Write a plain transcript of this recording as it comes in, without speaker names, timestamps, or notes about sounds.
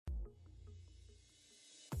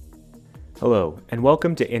Hello, and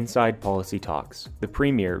welcome to Inside Policy Talks, the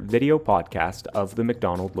premier video podcast of the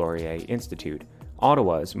Macdonald-Laurier Institute,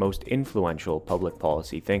 Ottawa's most influential public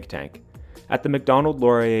policy think tank. At the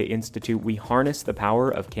Macdonald-Laurier Institute, we harness the power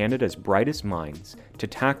of Canada's brightest minds to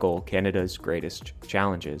tackle Canada's greatest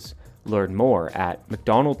challenges. Learn more at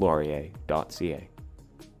macdonaldlaurier.ca.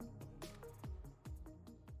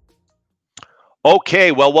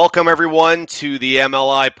 Okay, well, welcome everyone to the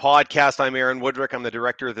MLI podcast. I'm Aaron Wudrick. I'm the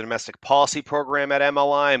director of the Domestic Policy Program at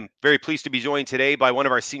MLI. I'm very pleased to be joined today by one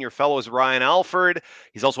of our senior fellows, Ryan Alford.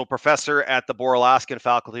 He's also a professor at the Boer-Alaskan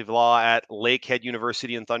Faculty of Law at Lakehead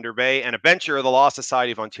University in Thunder Bay and a bencher of the Law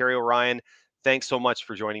Society of Ontario. Ryan, thanks so much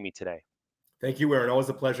for joining me today. Thank you, Aaron. Always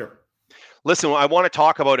a pleasure. Listen, I want to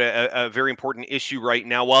talk about a very important issue right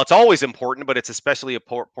now. Well, it's always important, but it's especially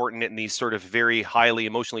important in these sort of very highly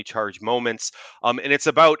emotionally charged moments. And it's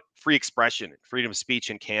about free expression, freedom of speech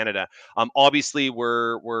in Canada. Obviously,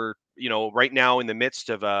 we're right now in the midst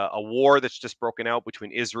of a war that's just broken out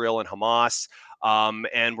between Israel and Hamas.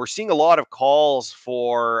 And we're seeing a lot of calls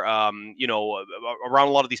for, around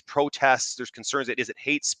a lot of these protests. There's concerns that is it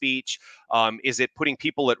hate speech? Is it putting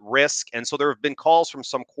people at risk? And so there have been calls from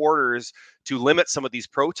some quarters to limit some of these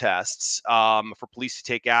protests, for police to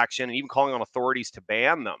take action, and even calling on authorities to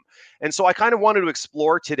ban them. And so I kind of wanted to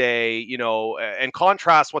explore today, and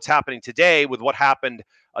contrast what's happening today with what happened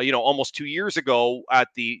almost 2 years ago at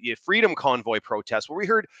the Freedom Convoy protest, where we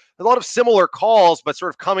heard a lot of similar calls, but sort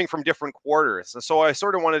of coming from different quarters. And so I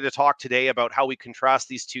sort of wanted to talk today about how we contrast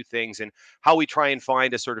these two things and how we try and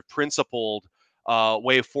find a sort of principled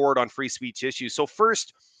way forward on free speech issues. So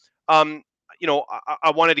first, I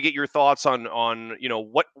wanted to get your thoughts on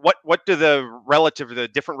what do the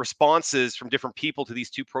different responses from different people to these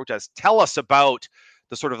two protests tell us about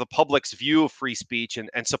the sort of the public's view of free speech and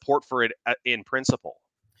support for it in principle?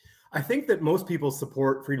 I think that most people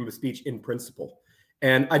support freedom of speech in principle.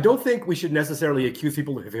 And I don't think we should necessarily accuse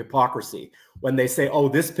people of hypocrisy when they say, oh,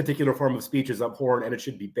 this particular form of speech is abhorrent and it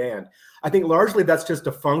should be banned. I think largely that's just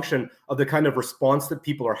a function of the kind of response that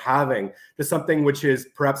people are having to something which is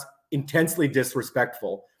perhaps intensely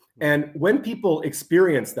disrespectful. And when people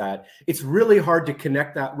experience that, it's really hard to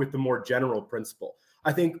connect that with the more general principle.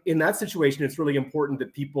 I think in that situation, it's really important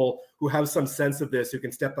that people who have some sense of this, who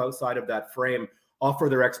can step outside of that frame, offer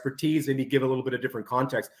their expertise, maybe give a little bit of different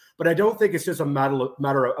context. But I don't think it's just a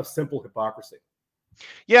matter of simple hypocrisy.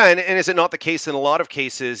 Yeah, and is it not the case in a lot of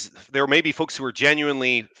cases there may be folks who are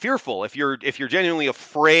genuinely fearful? If you're genuinely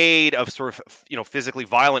afraid of sort of physically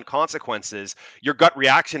violent consequences, your gut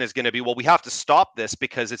reaction is going to be, well, we have to stop this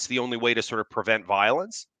because it's the only way to sort of prevent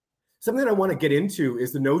violence. Something that I want to get into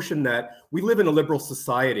is the notion that we live in a liberal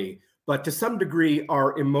society, but to some degree,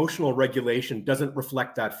 our emotional regulation doesn't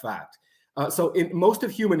reflect that fact. So in most of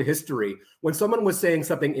human history, when someone was saying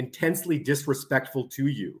something intensely disrespectful to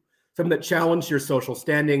you, something that challenged your social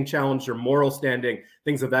standing, challenged your moral standing,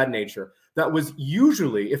 things of that nature, that was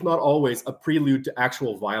usually, if not always, a prelude to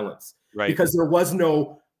actual violence. Right. Because there was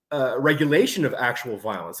no regulation of actual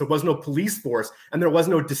violence. There was no police force, and there was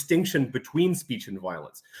no distinction between speech and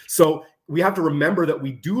violence. So we have to remember that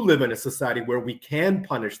we do live in a society where we can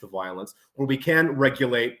punish the violence, where we can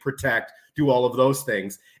regulate, protect, do all of those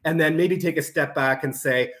things, and then maybe take a step back and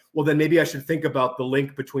say, well, then maybe I should think about the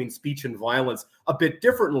link between speech and violence a bit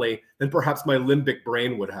differently than perhaps my limbic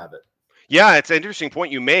brain would have it. Yeah, it's an interesting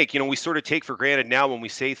point you make. We sort of take for granted now when we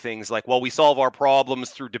say things like, well, we solve our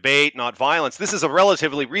problems through debate, not violence. This is a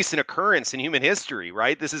relatively recent occurrence in human history,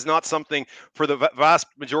 right? This is not something for the vast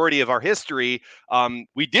majority of our history.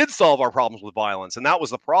 We did solve our problems with violence, and that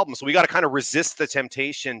was the problem. So we got to kind of resist the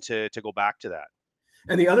temptation to go back to that.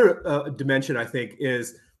 And the other dimension, I think,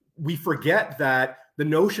 is we forget that the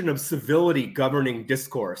notion of civility governing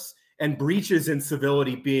discourse and breaches in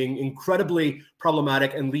civility being incredibly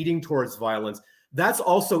problematic and leading towards violence, that's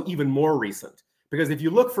also even more recent. Because if you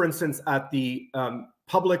look, for instance, at the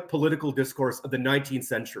public political discourse of the 19th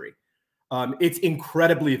century, it's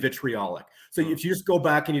incredibly vitriolic. So if you just go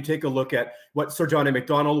back and you take a look at what Sir John A.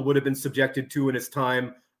 Macdonald would have been subjected to in his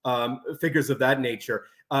time, figures of that nature,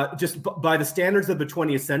 just by the standards of the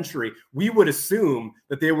 20th century, we would assume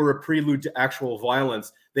that they were a prelude to actual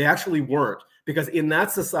violence. They actually weren't, because in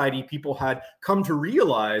that society, people had come to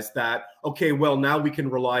realize that, okay, well, now we can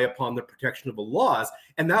rely upon the protection of the laws.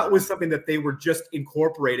 And that was something that they were just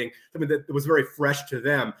incorporating, something that was very fresh to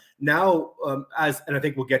them. Now, and I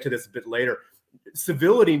think we'll get to this a bit later,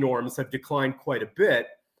 civility norms have declined quite a bit.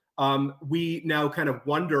 We now kind of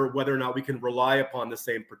wonder whether or not we can rely upon the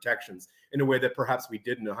same protections in a way that perhaps we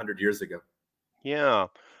didn't 100 years ago. Yeah.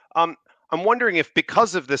 I'm wondering if,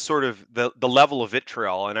 because of this sort of the level of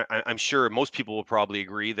vitriol, and I'm sure most people will probably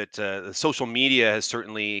agree that the social media has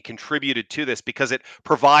certainly contributed to this, because it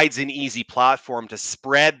provides an easy platform to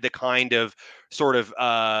spread the kind of sort of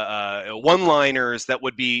one-liners that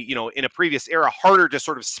would be, in a previous era, harder to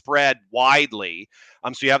sort of spread widely.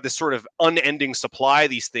 So you have this sort of unending supply of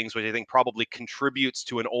these things, which I think probably contributes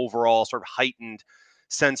to an overall sort of heightened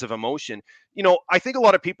sense of emotion. I think a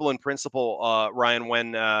lot of people in principle, Ryan,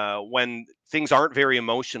 when things aren't very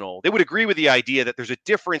emotional, they would agree with the idea that there's a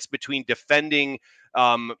difference between defending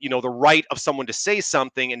the right of someone to say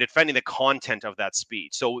something and defending the content of that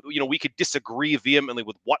speech. So, we could disagree vehemently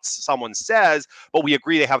with what someone says, but we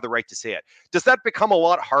agree they have the right to say it. Does that become a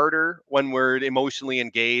lot harder when we're emotionally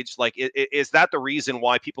engaged? Like, is that the reason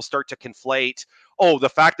why people start to conflate, oh, the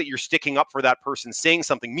fact that you're sticking up for that person saying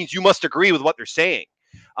something means you must agree with what they're saying?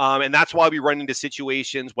 And that's why we run into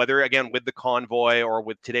situations, whether, again, with the convoy or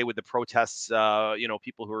with today with the protests,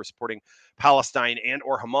 people who are supporting Palestine and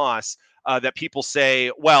or Hamas, that people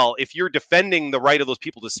say, well, if you're defending the right of those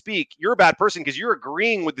people to speak, you're a bad person because you're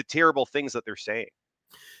agreeing with the terrible things that they're saying.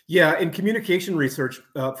 Yeah, in communication research,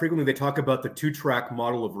 frequently they talk about the two-track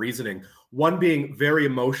model of reasoning, one being very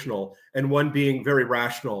emotional and one being very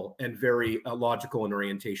rational and very logical in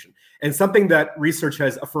orientation. And something that research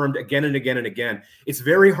has affirmed again and again and again, it's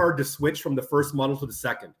very hard to switch from the first model to the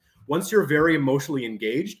second. Once you're very emotionally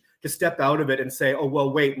engaged, to step out of it and say, oh,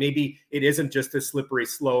 well, wait, maybe it isn't just a slippery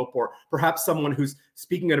slope, or perhaps someone who's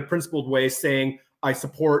speaking in a principled way saying, I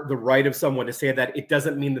support the right of someone to say that, it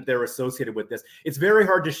doesn't mean that they're associated with this. It's very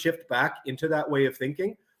hard to shift back into that way of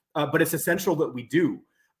thinking, but it's essential that we do.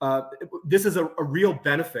 This is a real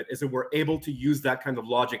benefit, is that we're able to use that kind of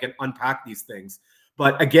logic and unpack these things.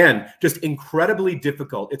 But again, just incredibly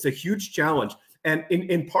difficult. It's a huge challenge. And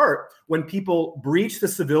in part, when people breach the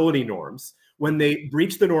civility norms, when they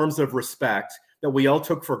breach the norms of respect that we all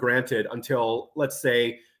took for granted until, let's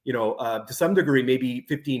say, to some degree, maybe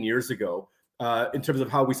 15 years ago, in terms of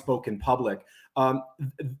how we spoke in public,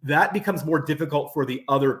 that becomes more difficult for the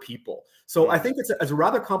other people. So I think it's a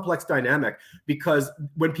rather complex dynamic, because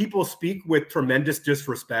when people speak with tremendous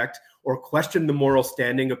disrespect or question the moral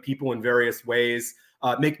standing of people in various ways,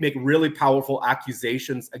 make really powerful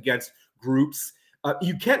accusations against groups,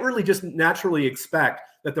 you can't really just naturally expect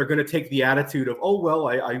that they're going to take the attitude of, oh, well,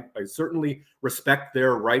 I certainly respect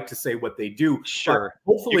their right to say what they do. Sure.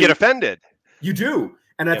 But hopefully you get offended. You do.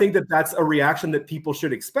 And I think that that's a reaction that people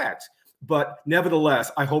should expect. But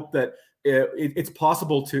nevertheless, I hope that it's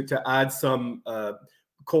possible to add some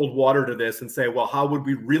cold water to this and say, well, how would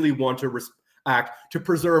we really want to act to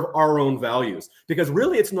preserve our own values? Because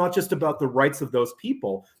really, it's not just about the rights of those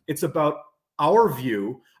people. It's about our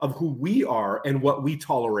view of who we are and what we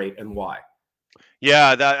tolerate and why.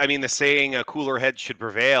 Yeah, the saying, "A cooler head should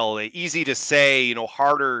prevail." Easy to say,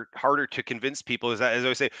 harder to convince people. Is that, as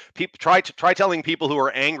I say, people try telling people who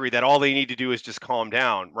are angry that all they need to do is just calm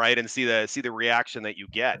down, right, and see the reaction that you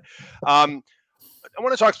get. I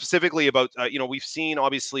want to talk specifically about, we've seen,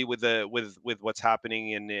 obviously, with what's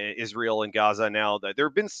happening in Israel and Gaza now, that there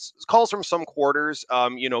have been calls from some quarters,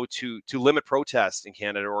 to limit protests in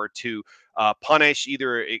Canada, or to punish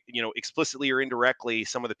either, explicitly or indirectly,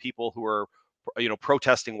 some of the people who are,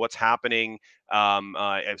 protesting what's happening,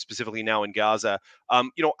 specifically now in Gaza.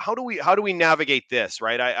 How do we navigate this,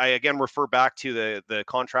 right? I again refer back to the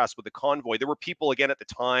contrast with the convoy. There were people, again, at the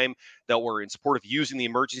time, that were in support of using the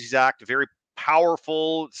Emergencies Act, a very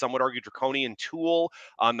powerful, some would argue draconian tool,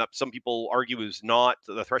 that some people argue is not,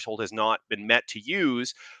 the threshold has not been met to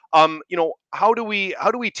use. How do we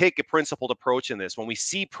take a principled approach in this when we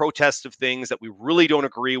see protests of things that we really don't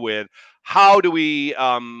agree with? How do we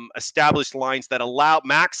establish lines that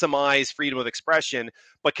maximize freedom of expression,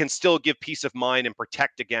 but can still give peace of mind and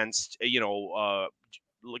protect against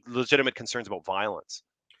legitimate concerns about violence?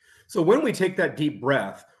 So when we take that deep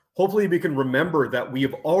breath, hopefully we can remember that we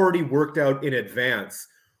have already worked out in advance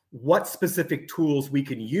what specific tools we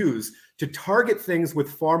can use to target things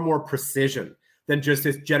with far more precision than just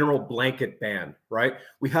this general blanket ban, right?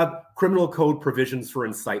 We have criminal code provisions for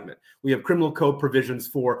incitement. We have criminal code provisions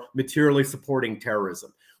for materially supporting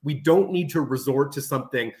terrorism. We don't need to resort to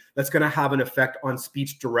something that's going to have an effect on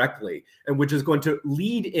speech directly, and which is going to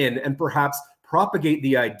lead in and perhaps propagate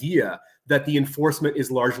the idea that the enforcement is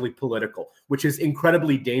largely political, which is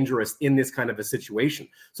incredibly dangerous in this kind of a situation.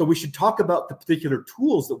 So we should talk about the particular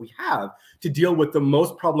tools that we have to deal with the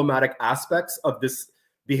most problematic aspects of this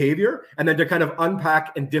behavior, and then to kind of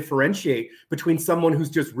unpack and differentiate between someone who's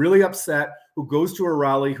just really upset, who goes to a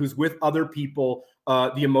rally, who's with other people,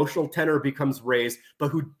 the emotional tenor becomes raised, but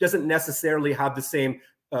who doesn't necessarily have the same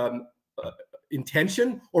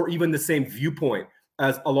intention or even the same viewpoint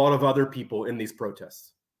as a lot of other people in these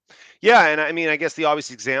protests. Yeah, and I mean, I guess the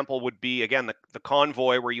obvious example would be again the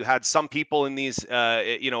convoy, where you had some people in these, in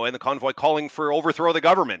the convoy calling for overthrow of the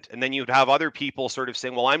government, and then you'd have other people sort of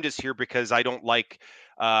saying, "Well, I'm just here because I don't like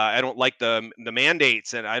the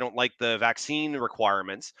mandates, and I don't like the vaccine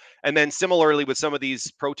requirements." And then similarly with some of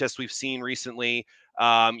these protests we've seen recently,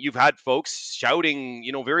 you've had folks shouting,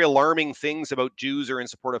 very alarming things about Jews or in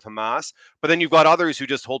support of Hamas. But then you've got others who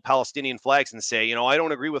just hold Palestinian flags and say, I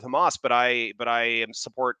don't agree with Hamas, but I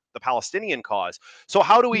support the Palestinian cause. So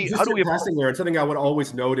how do we Passing there, and something I would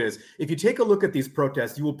always note is if you take a look at these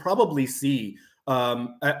protests, you will probably see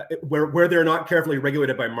where they're not carefully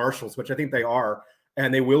regulated by marshals, which I think they are,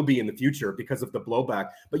 and they will be in the future because of the blowback.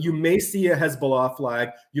 But you may see a Hezbollah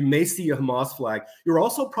flag, you may see a Hamas flag. You're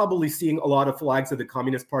also probably seeing a lot of flags of the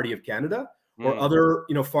Communist Party of Canada or other,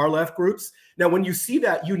 far left groups. Now, when you see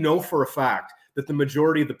that, you know for a fact that the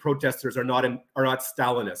majority of the protesters are not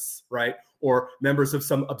Stalinists, right, or members of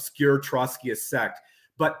some obscure Trotskyist sect.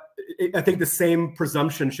 But I think the same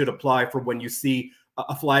presumption should apply for when you see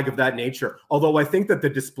a flag of that nature. Although I think that the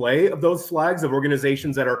display of those flags of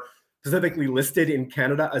organizations that are specifically listed in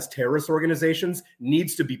Canada as terrorist organizations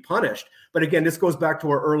needs to be punished. But again, this goes back to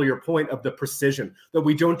our earlier point of the precision, that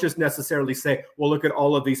we don't just necessarily say, well, look at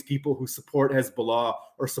all of these people who support Hezbollah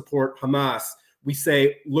or support Hamas. We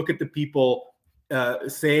say, look at the people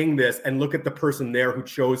saying this and look at the person there who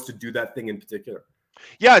chose to do that thing in particular.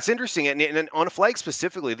 Yeah, it's interesting. And on a flag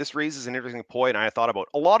specifically, this raises an interesting point I thought about.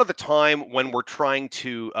 A lot of the time when we're trying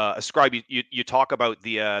to ascribe, you talk about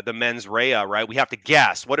the mens rea, right? We have to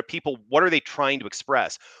guess. What are they trying to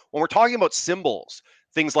express? When we're talking about symbols,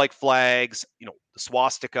 things like flags, the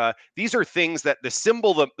swastika, these are things that the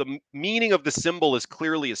symbol, the meaning of the symbol is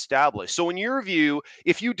clearly established. So in your view,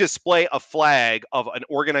 if you display a flag of an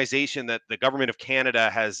organization that the government of Canada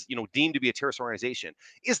has, deemed to be a terrorist organization,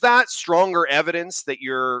 is that stronger evidence that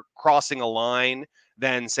you're crossing a line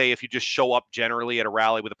than, say, if you just show up generally at a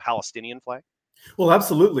rally with a Palestinian flag? Well,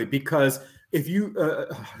 absolutely, because if you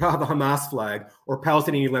have a Hamas flag or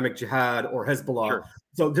Palestinian Islamic Jihad or Hezbollah, Sure.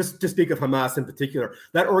 So just to speak of Hamas in particular,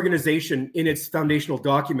 that organization in its foundational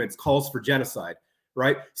documents calls for genocide,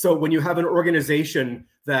 right? So when you have an organization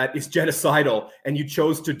that is genocidal and you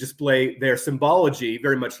chose to display their symbology,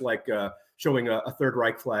 very much like showing a Third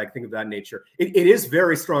Reich flag, thing of that nature, it is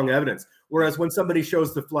very strong evidence. Whereas when somebody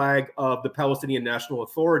shows the flag of the Palestinian National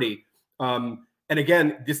Authority, and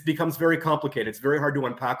again, this becomes very complicated. It's very hard to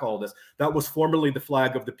unpack all this. That was formerly the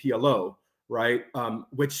flag of the PLO, right?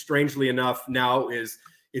 Which, strangely enough, now is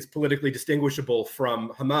politically distinguishable from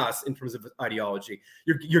Hamas in terms of ideology.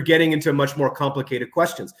 You're getting into much more complicated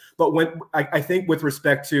questions. But when I think with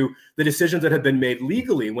respect to the decisions that have been made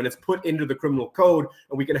legally, when it's put into the criminal code,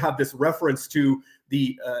 and we can have this reference to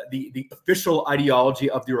the official ideology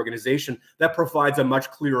of the organization, that provides a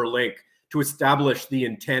much clearer link to establish the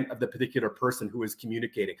intent of the particular person who is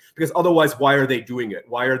communicating. Because otherwise, why are they doing it?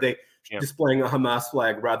 Why are they displaying a Hamas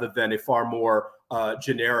flag rather than a far more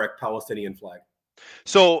generic Palestinian flag?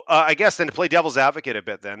 So I guess then, to play devil's advocate a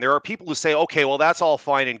bit, then there are people who say, okay, well, that's all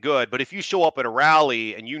fine and good, but if you show up at a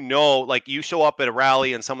rally and like you show up at a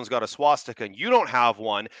rally and someone's got a swastika and you don't have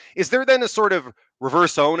one, is there then a sort of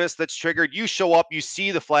reverse onus that's triggered? You show up, you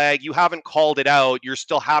see the flag, you haven't called it out, you're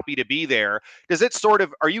still happy to be there. Does it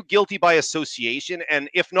are you guilty by association?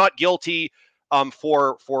 And if not guilty,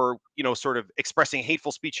 for sort of expressing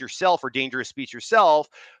hateful speech yourself or dangerous speech yourself,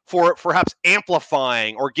 for perhaps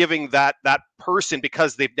amplifying or giving that person,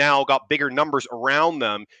 because they've now got bigger numbers around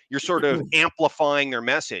them, you're sort of amplifying their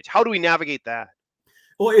message. How do we navigate that?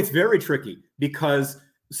 Well, it's very tricky, because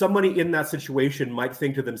somebody in that situation might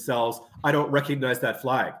think to themselves, I don't recognize that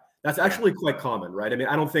flag. That's actually quite common, right? I mean,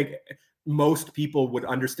 I don't think most people would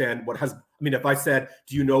understand if I said,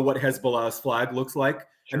 do you know what Hezbollah's flag looks like?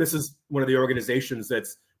 Sure. And this is one of the organizations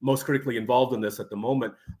that's most critically involved in this at the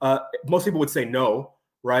moment. Most people would say no,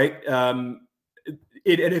 right? And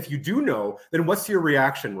if you do know, then what's your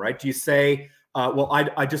reaction, right? Do you say, well,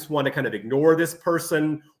 I just want to kind of ignore this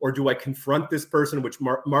person, or do I confront this person? Which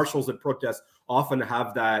marshals and protests often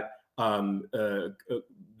have that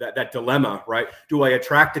that dilemma, right? Do I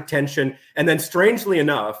attract attention? And then, strangely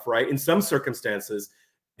enough, right, in some circumstances,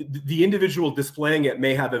 the individual displaying it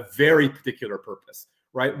may have a very particular purpose,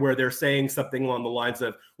 right? Where they're saying something along the lines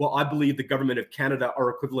of, well, I believe the government of Canada are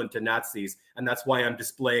equivalent to Nazis, and that's why I'm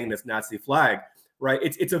displaying this Nazi flag, right?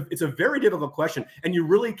 It's a very difficult question, and you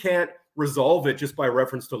really can't resolve it just by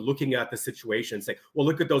reference to looking at the situation and say, well,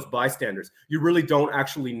 look at those bystanders. You really don't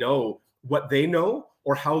actually know what they know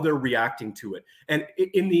or how they're reacting to it. And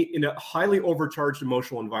in a highly overcharged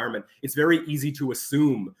emotional environment, it's very easy to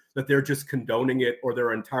assume that they're just condoning it or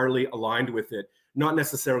they're entirely aligned with it. Not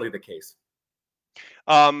necessarily the case.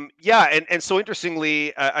 Yeah, and so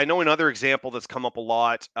interestingly, I know another example that's come up a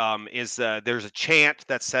lot is there's a chant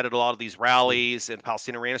that's said at a lot of these rallies in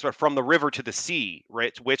Palestinian arenas, but from the river to the sea,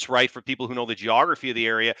 right? Which, right, for people who know the geography of the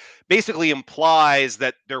area, basically implies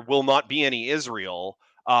that there will not be any Israel.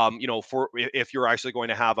 For if you're actually going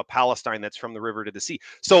to have a Palestine that's from the river to the sea.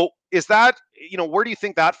 So is that, where do you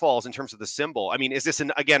think that falls in terms of the symbol? I mean, is this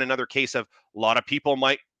again another case of a lot of people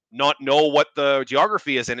might not know what the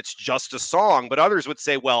geography is and it's just a song, but others would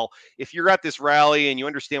say, well, if you're at this rally and you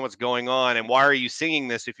understand what's going on, and why are you singing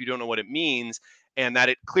this if you don't know what it means, and that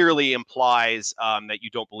it clearly implies that you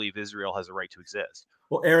don't believe Israel has a right to exist?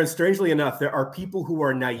 Well, Aaron, strangely enough, there are people who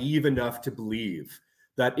are naive enough to believe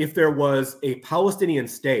that if there was a Palestinian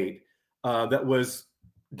state that was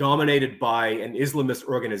dominated by an Islamist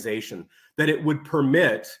organization, that it would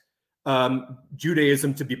permit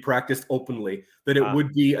Judaism to be practiced openly, that it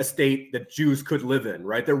would be a state that Jews could live in,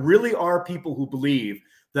 right? There really are people who believe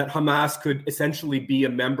that Hamas could essentially be a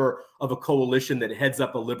member of a coalition that heads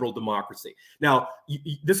up a liberal democracy. Now,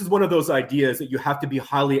 this is one of those ideas that you have to be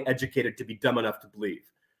highly educated to be dumb enough to believe,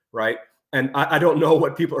 right? And I don't know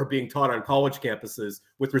what people are being taught on college campuses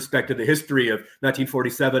with respect to the history of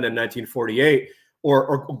 1947 and 1948,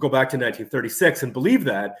 or go back to 1936 and believe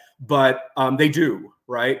that, but they do,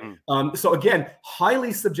 right? So again,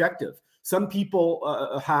 highly subjective. Some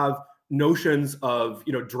people have notions of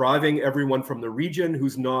driving everyone from the region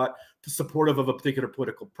who's not supportive of a particular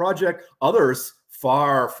political project. Others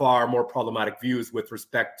far more problematic views with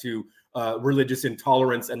respect to religious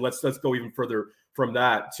intolerance, and let's go even further from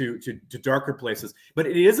that to darker places. But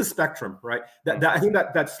it is a spectrum, right? I think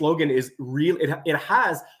that slogan is real. It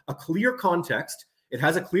has a clear context. It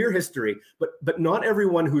has a clear history, but not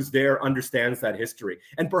everyone who's there understands that history,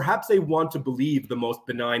 and perhaps they want to believe the most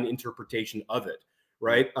benign interpretation of it,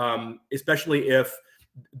 right? Especially if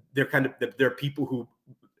there are people who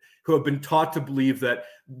have been taught to believe that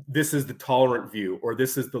this is the tolerant view or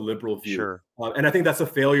this is the liberal view. Sure. And I think that's a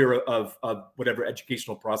failure of whatever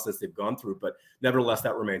educational process they've gone through, but nevertheless,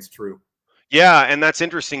 that remains true. Yeah, and that's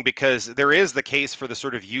interesting because there is the case for the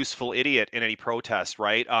sort of useful idiot in any protest,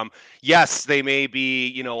 right? Yes, they may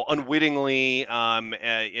be, unwittingly,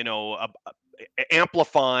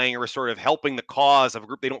 amplifying or sort of helping the cause of a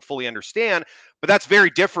group they don't fully understand, but that's very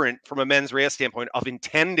different from a mens rea standpoint of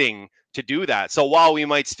intending to do that. So while we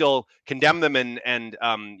might still condemn them and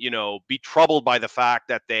be troubled by the fact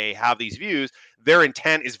that they have these views, their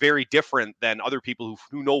intent is very different than other people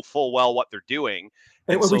who know full well what they're doing.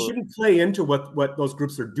 And we shouldn't play into what those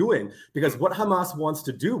groups are doing, because what Hamas wants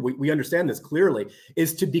to do, we understand this clearly,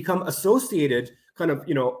 is to become associated kind of,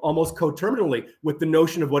 almost coterminally with the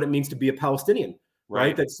notion of what it means to be a Palestinian,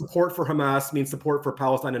 right? That support for Hamas means support for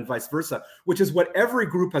Palestine and vice versa, which is what every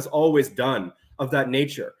group has always done of that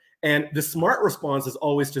nature. And the smart response is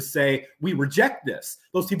always to say, we reject this.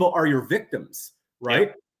 Those people are your victims,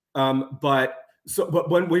 right? Yeah. But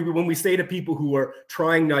when we say to people who are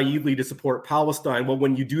trying naively to support Palestine, well,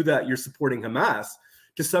 when you do that, you're supporting Hamas.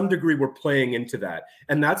 To some degree, we're playing into that.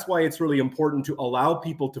 And that's why it's really important to allow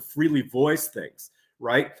people to freely voice things,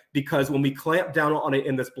 right? Because when we clamp down on it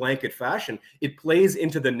in this blanket fashion, it plays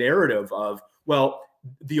into the narrative of, well,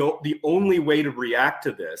 the only way to react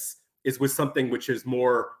to this is with something which is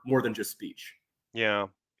more than just speech. Yeah.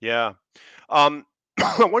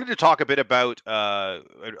 I wanted to talk a bit about,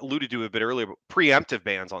 alluded to a bit earlier, preemptive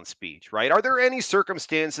bans on speech, right? Are there any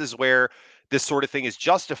circumstances where this sort of thing is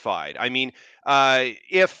justified? I mean,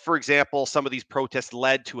 if, for example, some of these protests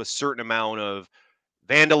led to a certain amount of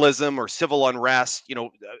vandalism or civil unrest,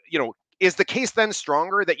 is the case then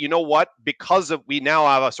stronger that, because we now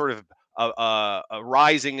have a sort of a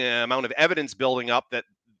rising amount of evidence building up that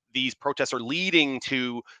these protests are leading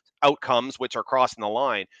to outcomes which are crossing the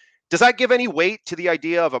line? Does that give any weight to the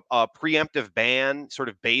idea of a preemptive ban sort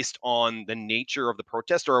of based on the nature of the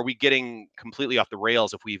protest, or are we getting completely off the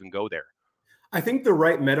rails if we even go there? I think the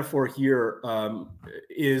right metaphor here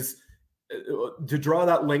is to draw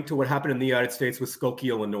that link to what happened in the United States with Skokie,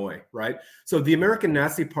 Illinois, right? So the American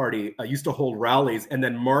Nazi Party used to hold rallies and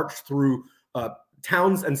then march through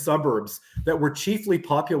towns and suburbs that were chiefly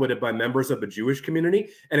populated by members of the Jewish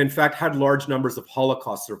community, and in fact had large numbers of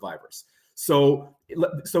Holocaust survivors. So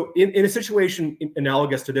in a situation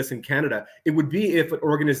analogous to this in Canada, it would be if an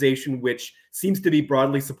organization which seems to be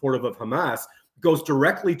broadly supportive of Hamas goes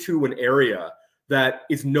directly to an area that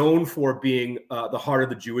is known for being the heart of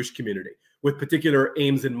the Jewish community, with particular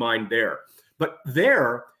aims in mind there. But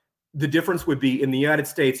there, the difference would be in the United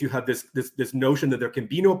States, you have this notion that there can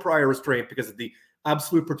be no prior restraint because of the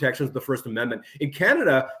absolute protections of the First Amendment. In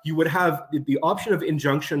Canada, you would have the option of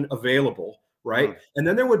injunction available, right? And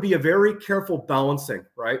then there would be a very careful balancing,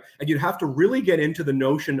 right? And you'd have to really get into the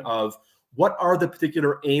notion of what are the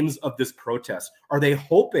particular aims of this protest? Are they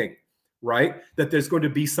hoping, right, that there's going to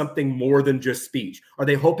be something more than just speech? Are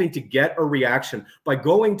they hoping to get a reaction by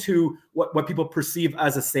going to what people perceive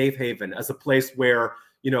as a safe haven, as a place where,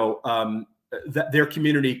 that their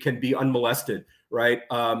community can be unmolested, right?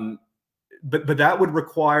 But that would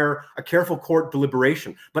require a careful court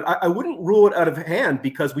deliberation. But I wouldn't rule it out of hand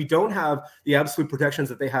because we don't have the absolute protections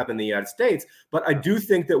that they have in the United States. But I do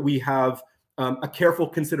think that we have a careful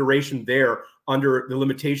consideration there under the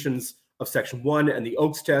limitations of Section 1 and the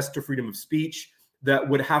Oakes test to freedom of speech that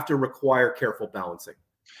would have to require careful balancing.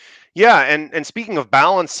 Yeah, and speaking of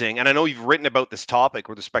balancing, and I know you've written about this topic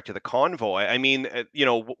with respect to the convoy. I mean,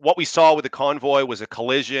 what we saw with the convoy was a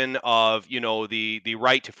collision of, the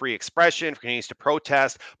right to free expression for Canadians to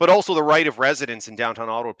protest, but also the right of residents in downtown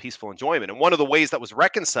Ottawa to peaceful enjoyment. And one of the ways that was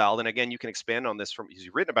reconciled, and again, you can expand on this from because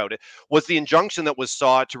you've written about it, was the injunction that was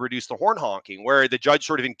sought to reduce the horn honking, where the judge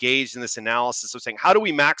sort of engaged in this analysis of saying, how do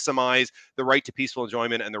we maximize the right to peaceful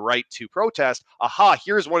enjoyment and the right to protest? Aha,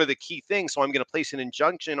 here's one of the key things. So I'm going to place an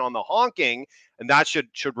injunction on the honking, and that should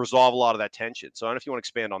resolve a lot of that tension. So I don't know if you want to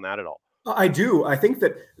expand on that at all. I do. I think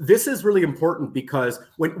that this is really important because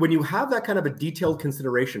when you have that kind of a detailed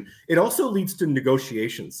consideration, it also leads to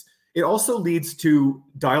negotiations. It also leads to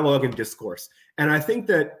dialogue and discourse. And I think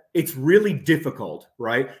that it's really difficult,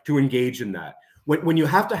 right, to engage in that. When you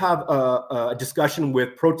have to have a discussion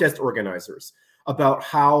with protest organizers about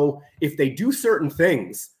how, if they do certain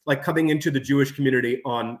things, like coming into the Jewish community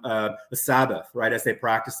on the Sabbath, right, as they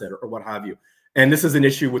practice it or what have you. And this is an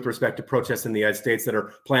issue with respect to protests in the United States that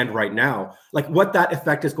are planned right now, like what that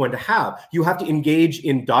effect is going to have. You have to engage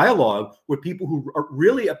in dialogue with people who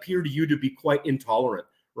really appear to you to be quite intolerant,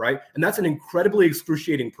 right? And that's an incredibly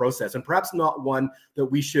excruciating process, and perhaps not one that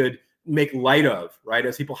we should make light of, right,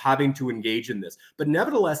 as people having to engage in this. But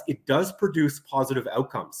nevertheless, it does produce positive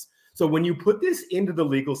outcomes. So when you put this into the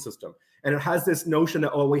legal system, and it has this notion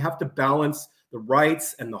that, we have to balance the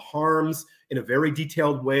rights and the harms in a very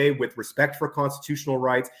detailed way with respect for constitutional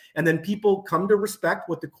rights, and then people come to respect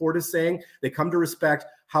what the court is saying. They come to respect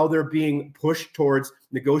how they're being pushed towards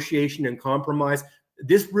negotiation and compromise.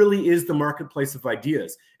 This really is the marketplace of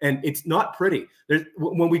ideas, and it's not pretty.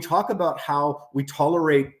 When we talk about how we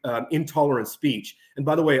tolerate intolerant speech, and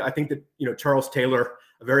by the way, I think that Charles Taylor,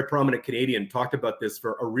 a very prominent Canadian, talked about this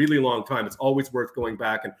for a really long time. It's always worth going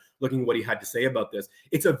back and looking at what he had to say about this.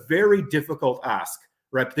 It's a very difficult ask,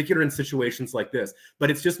 right, particularly in situations like this,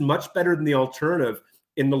 but it's just much better than the alternative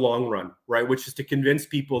in the long run, right, which is to convince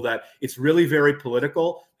people that it's really very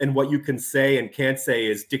political, and what you can say and can't say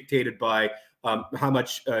is dictated by how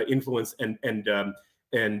much influence and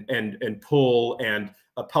pull and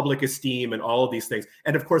public esteem and all of these things.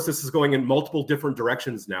 And of course, this is going in multiple different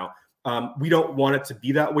directions now. We don't want it to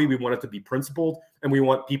be that way. We want it to be principled, and we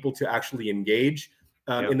want people to actually engage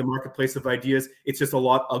in the marketplace of ideas. It's just a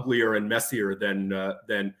lot uglier and messier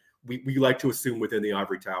than we like to assume within the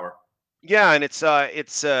ivory tower. Yeah, and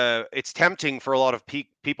it's tempting for a lot of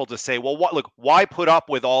people to say, well, why put up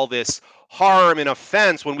with all this harm and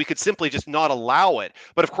offense when we could simply just not allow it?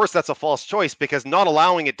 But of course, that's a false choice, because not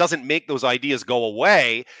allowing it doesn't make those ideas go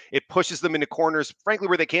away. It pushes them into corners, frankly,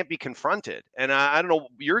 where they can't be confronted. And I don't know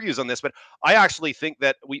your views on this, but I actually think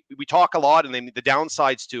that we talk a lot, and the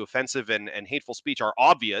downsides to offensive and hateful speech are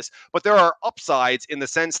obvious, but there are upsides in the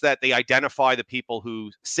sense that they identify the people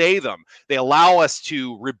who say them. They allow us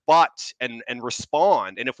to rebut and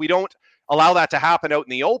respond. And if we don't allow that to happen out in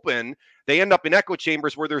the open, they end up in echo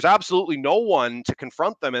chambers where there's absolutely no one to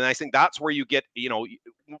confront them. And I think that's where you get,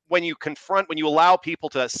 when you allow people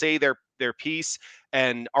to say their piece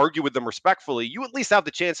and argue with them respectfully, you at least have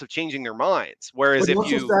the chance of changing their minds. Whereas if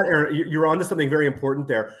you're onto something very important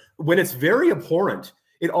there. When it's very abhorrent,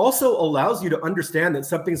 it also allows you to understand that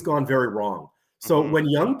something's gone very wrong. So when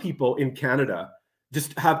young people in Canada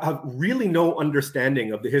just have really no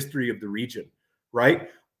understanding of the history of the region, right?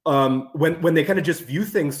 When they kind of just view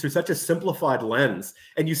things through such a simplified lens,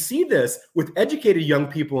 and you see this with educated young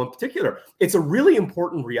people in particular, it's a really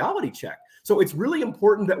important reality check. So it's really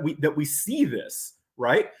important that we see this,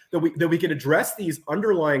 right? That we can address these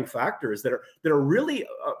underlying factors that are really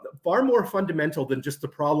far more fundamental than just the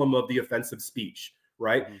problem of the offensive speech,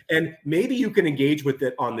 right? And maybe you can engage with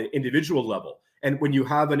it on the individual level. And when you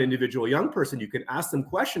have an individual young person, you can ask them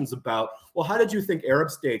questions about, well, how did you think Arab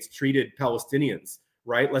states treated Palestinians,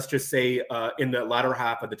 right? Let's just say in the latter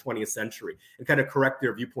half of the 20th century, and kind of correct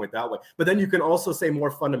their viewpoint that way. But then you can also say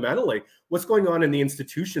more fundamentally, what's going on in the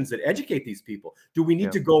institutions that educate these people? Do we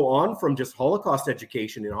need to go on from just Holocaust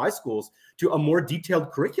education in high schools to a more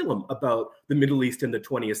detailed curriculum about the Middle East in the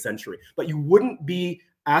 20th century? But you wouldn't be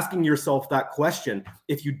asking yourself that question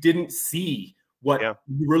if you didn't see what you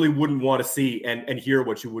really wouldn't want to see and hear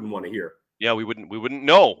what you wouldn't want to hear. Yeah, we wouldn't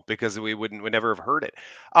know because we would never have heard it.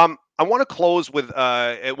 I want to close with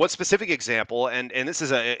one specific example, and this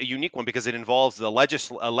is a unique one because it involves the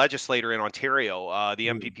legislator in Ontario, the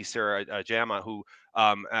MPP Sarah Jama, who,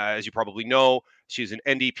 as you probably know, she's an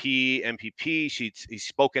NDP MPP. She's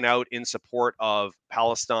spoken out in support of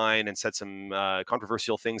Palestine and said some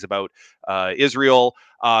controversial things about Israel.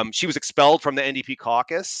 She was expelled from the NDP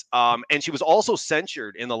caucus, and she was also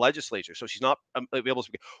censured in the legislature, so she's not able to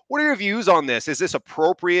speak. What are your views on this? Is this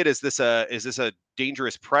appropriate? Is this a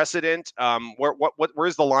dangerous precedent?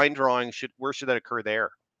 Where's the line drawing? Where should that occur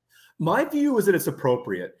there? My view is that it's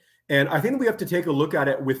appropriate. And I think we have to take a look at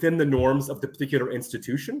it within the norms of the particular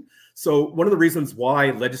institution. So one of the reasons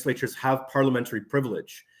why legislatures have parliamentary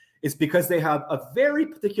privilege is because they have a very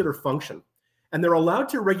particular function, and they're allowed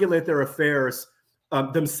to regulate their affairs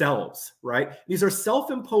themselves, right? These are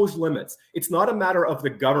self-imposed limits. It's not a matter of the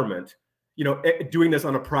government, doing this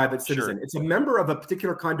on a private citizen. Sure. It's a member of a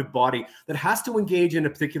particular kind of body that has to engage in a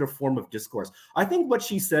particular form of discourse. I think what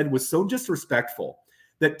she said was so disrespectful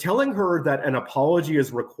that telling her that an apology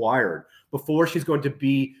is required before she's going to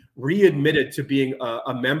be readmitted to being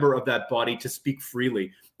a member of that body to speak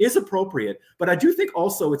freely is appropriate. But I do think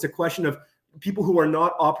also it's a question of people who are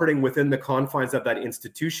not operating within the confines of that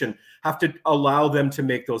institution have to allow them to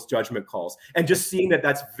make those judgment calls. And just seeing that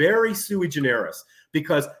that's very sui generis,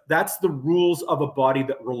 because that's the rules of a body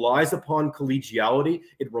that relies upon collegiality.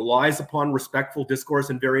 It relies upon respectful discourse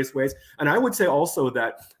in various ways. And I would say also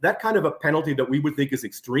that that kind of a penalty that we would think is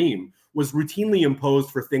extreme was routinely imposed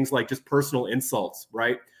for things like just personal insults,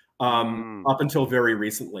 right? Up until very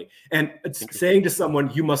recently. And saying to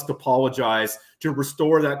someone, you must apologize to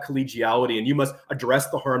restore that collegiality and you must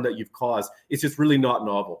address the harm that you've caused, it's just really not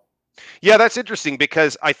novel. Yeah, that's interesting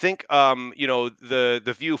because I think,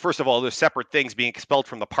 the view, first of all, there's separate things. Being expelled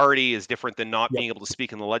from the party is different than not being able to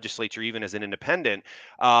speak in the legislature, even as an independent.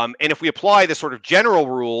 And if we apply the sort of general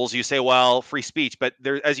rules, you say, well, free speech. But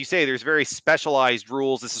there, as you say, there's very specialized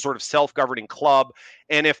rules. This is sort of self-governing club.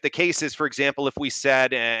 And if the case is, for example, if we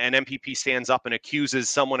said an MPP stands up and accuses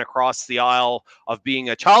someone across the aisle of being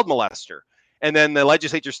a child molester, and then the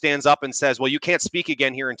legislature stands up and says, well, you can't speak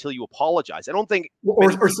again here until you apologize. I don't think...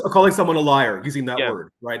 Or calling someone a liar, using that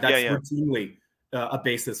word, right? That's routinely a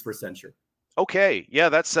basis for censure. Okay. Yeah,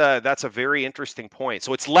 that's a very interesting point.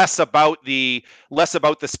 So it's less about the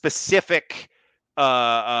specific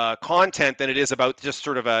content than it is about just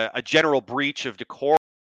sort of a general breach of decorum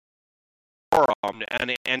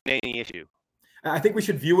and any issue. I think we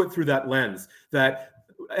should view it through that lens.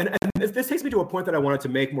 And this takes me to a point that I wanted to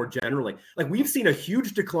make more generally. Like, we've seen a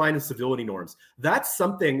huge decline in civility norms. That's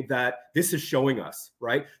something that this is showing us,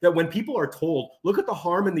 right? That when people are told, look at the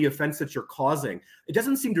harm and the offense that you're causing, it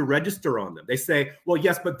doesn't seem to register on them. They say, well,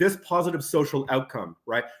 yes, but this positive social outcome,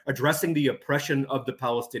 right? Addressing the oppression of the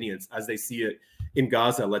Palestinians as they see it in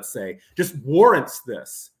Gaza, let's say, just warrants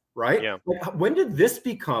this, right? Yeah. Like, when did this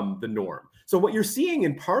become the norm? So what you're seeing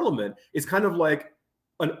in Parliament is kind of like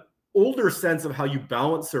an older sense of how you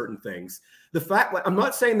balance certain things. The fact, I'm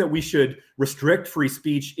not saying that we should restrict free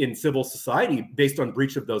speech in civil society based on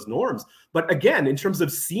breach of those norms, but again, in terms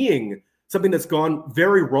of seeing something that's gone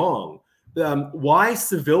very wrong, why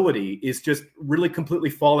civility is just really completely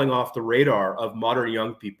falling off the radar of modern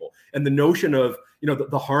young people, and the notion of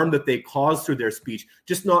the harm that they cause through their speech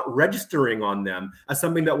just not registering on them as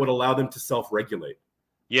something that would allow them to self-regulate.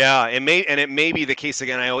 Yeah, it may be the case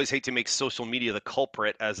again. I always hate to make social media the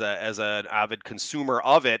culprit as an avid consumer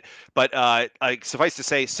of it, but suffice to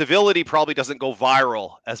say, civility probably doesn't go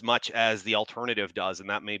viral as much as the alternative does, and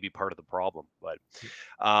that may be part of the problem. But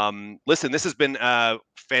listen, this has been a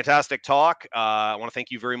fantastic talk. I want to thank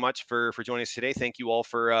you very much for joining us today. Thank you all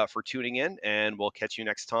for tuning in, and we'll catch you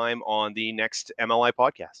next time on the next MLI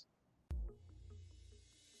podcast.